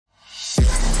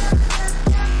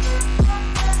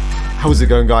How's it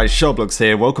going, guys? SharkBlox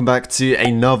here. Welcome back to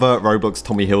another Roblox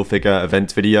Tommy Hilfiger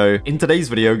event video. In today's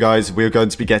video, guys, we're going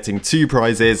to be getting two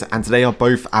prizes, and today are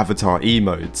both avatar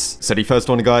emotes. So the first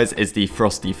one, guys, is the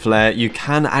Frosty Flair. You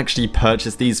can actually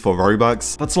purchase these for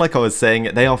Robux, but like I was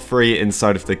saying, they are free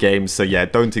inside of the game, so yeah,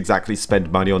 don't exactly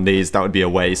spend money on these. That would be a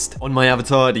waste. On my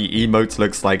avatar, the emote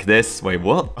looks like this. Wait,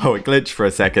 what? Oh, it glitched for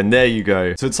a second. There you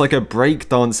go. So it's like a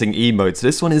breakdancing emote.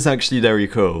 This one is actually very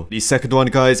cool. The second one,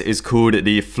 guys, is called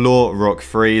the Floor Rock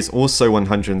Freeze, also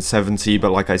 170,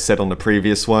 but like I said on the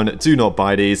previous one, do not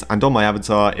buy these, and on my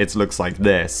avatar it looks like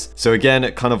this. So again,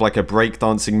 kind of like a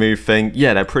breakdancing move thing.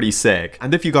 Yeah, they're pretty sick.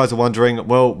 And if you guys are wondering,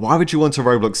 well, why would you want a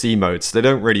Roblox emotes? They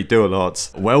don't really do a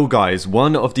lot. Well, guys,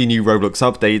 one of the new Roblox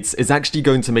updates is actually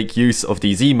going to make use of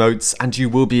these emotes, and you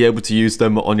will be able to use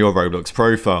them on your Roblox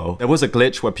profile. There was a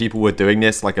glitch where people were doing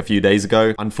this like a few days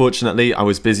ago. Unfortunately, I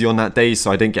was busy on that day,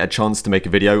 so I didn't get a chance to make a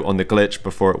video on the glitch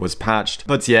before it was patched.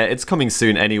 But yeah, it's coming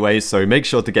soon anyway, so make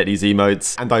sure to get these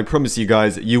emotes, and I promise you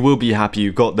guys, you will be happy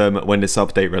you got them when this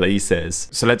update releases.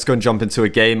 So let's go and jump into a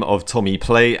game of Tommy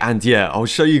Play, and yeah, I'll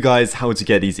show you guys how to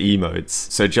get these emotes.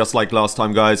 So just like last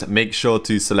time, guys, make sure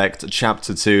to select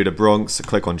Chapter 2, the Bronx,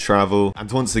 click on Travel,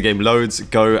 and once the game loads,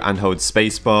 go and hold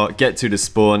spacebar, get to the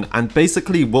spawn, and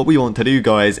basically what we want to do,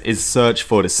 guys, is search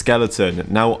for the skeleton.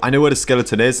 Now, I know where the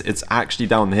skeleton is, it's actually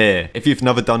down here. If you've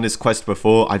never done this quest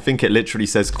before, I think it literally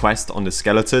says quest on the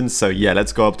skeleton, so yeah,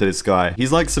 let's go up to this guy.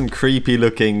 He's like some creepy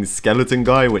looking skeleton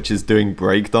guy which is doing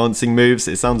breakdancing moves.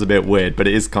 It sounds a bit weird, but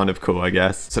it is kind of cool, I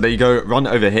guess. So there you go, run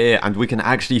over here and we can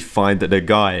actually find the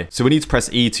guy. So we need to press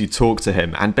E to talk to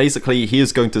him, and basically he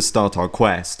is going to start our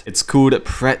quest. It's called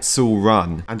Pretzel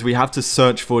Run, and we have to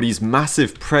search for these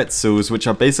massive pretzels which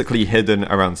are basically hidden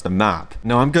around the map.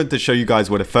 Now I'm going to show you guys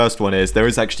where the first one is. There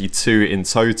is actually two in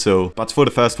total, but for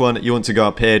the first one you want to go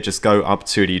up here, just go up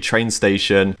to the train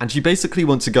station, and you basically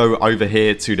want to go over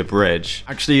here to the bridge.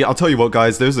 Actually, I'll tell you what,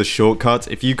 guys, there's a shortcut.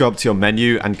 If you go up to your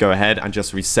menu and go ahead and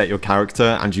just reset your character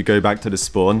and you go back to the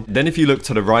spawn, then if you look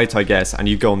to the right, I guess, and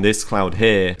you go on this cloud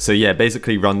here, so yeah,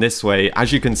 basically run this way.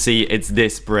 As you can see, it's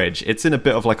this bridge. It's in a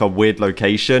bit of like a weird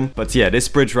location, but yeah, this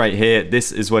bridge right here,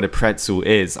 this is where the pretzel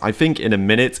is. I think in a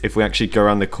minute, if we actually go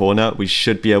around the corner, we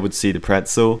should be able to see the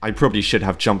pretzel. I probably should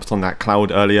have jumped on that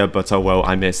cloud earlier, but oh well,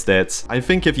 I missed it. I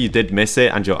think if you did miss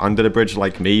it and you're under the bridge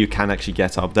like me, you can actually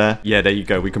get up there. Yeah, there you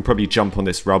go. We can probably jump on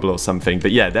this rubble or something,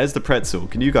 but yeah, there's the pretzel.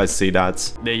 Can you guys see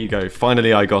that? There you go.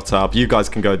 Finally, I got up. You guys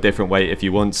can go a different way if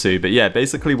you want to, but yeah,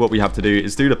 basically what we have to do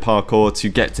is do the parkour to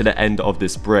get to the end of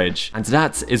this bridge, and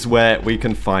that is where we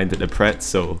can find the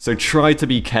pretzel. So try to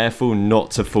be careful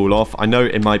not to fall off. I know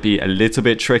it might be a little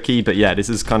bit tricky, but yeah, this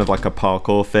is kind of like a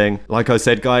parkour thing. Like I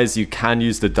said, guys, you can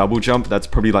use the double jump. That's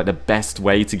probably like the best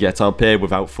way to get up here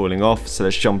without falling off. So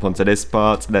let's jump onto this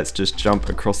part. Let's just jump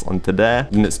across onto there,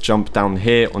 and let's jump down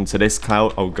here onto this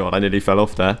cloud. Oh god, I nearly fell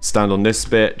off there. Stand on this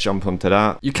bit, jump onto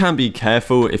that. You can be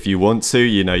careful if you want to,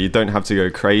 you know, you don't have to go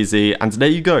crazy. And there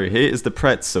you go, here is the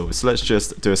pretzel. So let's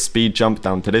just do a speed jump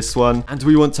down to this one, and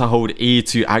we want to hold E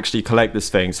to actually collect this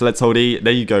thing. So let's hold E.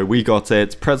 There you go, we got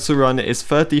it. Pretzel run is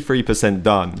 33%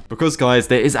 done, because guys,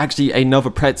 there is actually another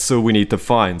pretzel we need to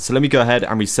find. So let me go ahead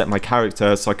and reset my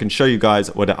character so I can show you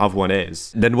guys where the other one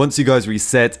is. Then once you guys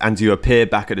reset and you appear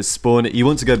back at the spawn, you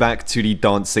want to go back to the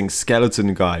dancing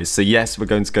skeleton, guys. So yes, we're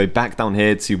going to go back down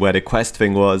here to where the quest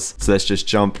thing was. So let's just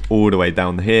jump all the way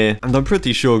down here, and I'm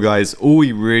pretty sure, guys, all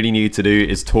we really need to do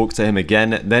is talk to him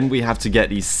again. Then we have to get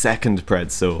the second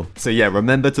pretzel. So yeah,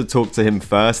 remember to talk to him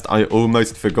first. I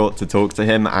almost forgot to talk to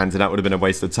him, and that would have been a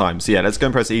waste of time. So yeah, let's go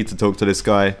and press E to talk to this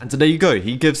guy, and there you go,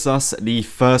 he gives us the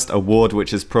first award,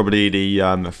 which is probably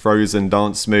the frozen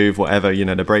dance move, whatever, you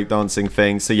know, the breakdancing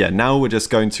thing. So yeah, now we're just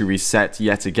going to reset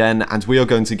yet again, and we are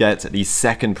going to get the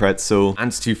second pretzel.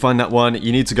 And to find that one,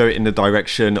 you need to go in the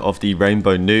direction of the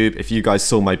rainbow noob. If you guys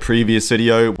saw my previous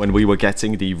video when we were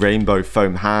getting the rainbow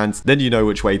foam hand, then you know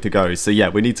which way to go. So yeah,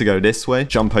 we need to go this way,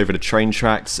 jump over the train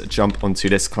tracks, jump onto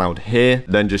this cloud here,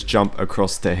 then just jump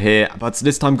across to here. But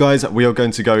this time, guys, we are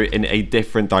going to go in a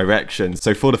different direction.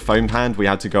 So for the foam hand, we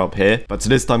had to go up here, but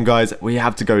this time, guys, we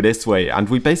have to go this way, and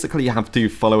we basically have to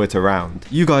follow it around.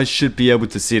 You guys should be able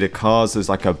to see the cars. There's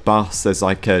like a bus, there's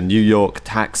like a New York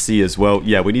taxi as well.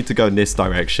 Yeah, we need to go in this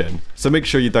direction, so make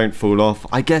sure you don't fall off.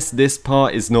 I guess this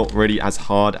part is not really as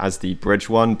hard as the bridge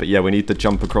one, but yeah, we need to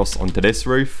jump across onto this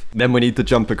roof, then we need to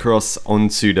jump across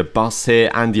onto the bus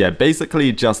here, and yeah,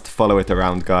 basically just follow it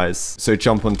around, guys. So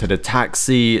jump onto the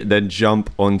taxi, then jump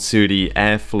onto the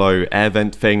airflow air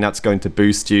vent thing. That's going to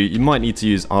boost you. You might need to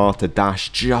use R to dash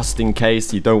just in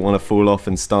case you don't want to fall off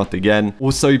and start again.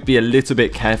 Also, be a little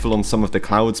bit careful on some of the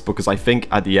clouds, because I think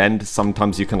at the end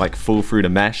sometimes you can like fall through the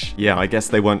mesh. Yeah, yeah, I guess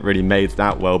they weren't really made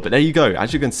that well. But there you go.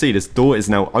 As you can see, this door is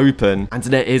now open, and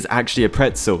there is actually a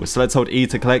pretzel. So let's hold E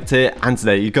to collect it, and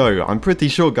there you go. I'm pretty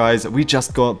sure, guys, we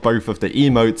just got both of the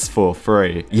emotes for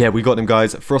free. Yeah, we got them,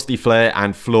 guys. Frosty Flair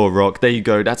and Floor Rock. There you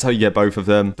go. That's how you get both of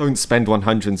them. Don't spend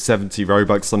 170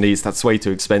 Robux on these. That's way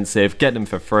too expensive. Get them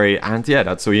for free, and yeah,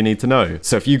 that's all you need to know.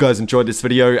 So if you guys enjoyed this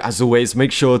video, as always,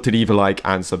 make sure to leave a like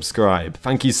and subscribe.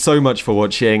 Thank you so much for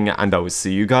watching, and I will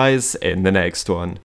see you guys in the next one.